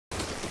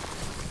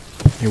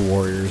Hey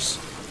warriors,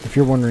 if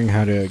you're wondering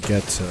how to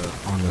get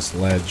on this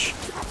ledge,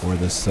 or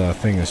this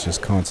thing that's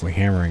just constantly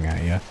hammering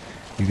at you,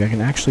 you can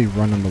actually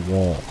run on the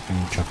wall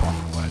and jump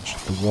on the ledge.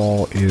 The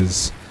wall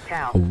is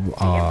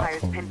a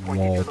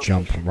wall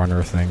jump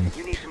runner thing,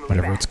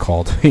 whatever it's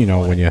called. You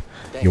know, when you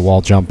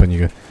wall jump and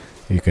you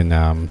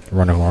can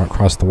run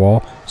across the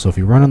wall. So if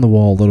you run on the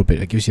wall a little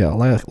bit, it gives you a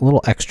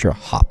little extra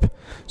hop.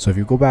 So if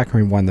you go back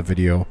and rewind the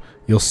video,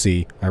 you'll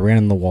see I ran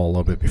on the wall a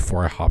little bit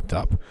before I hopped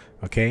up.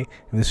 Okay, if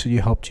this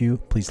video helped you,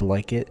 please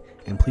like it,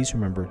 and please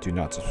remember, do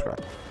not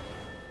subscribe.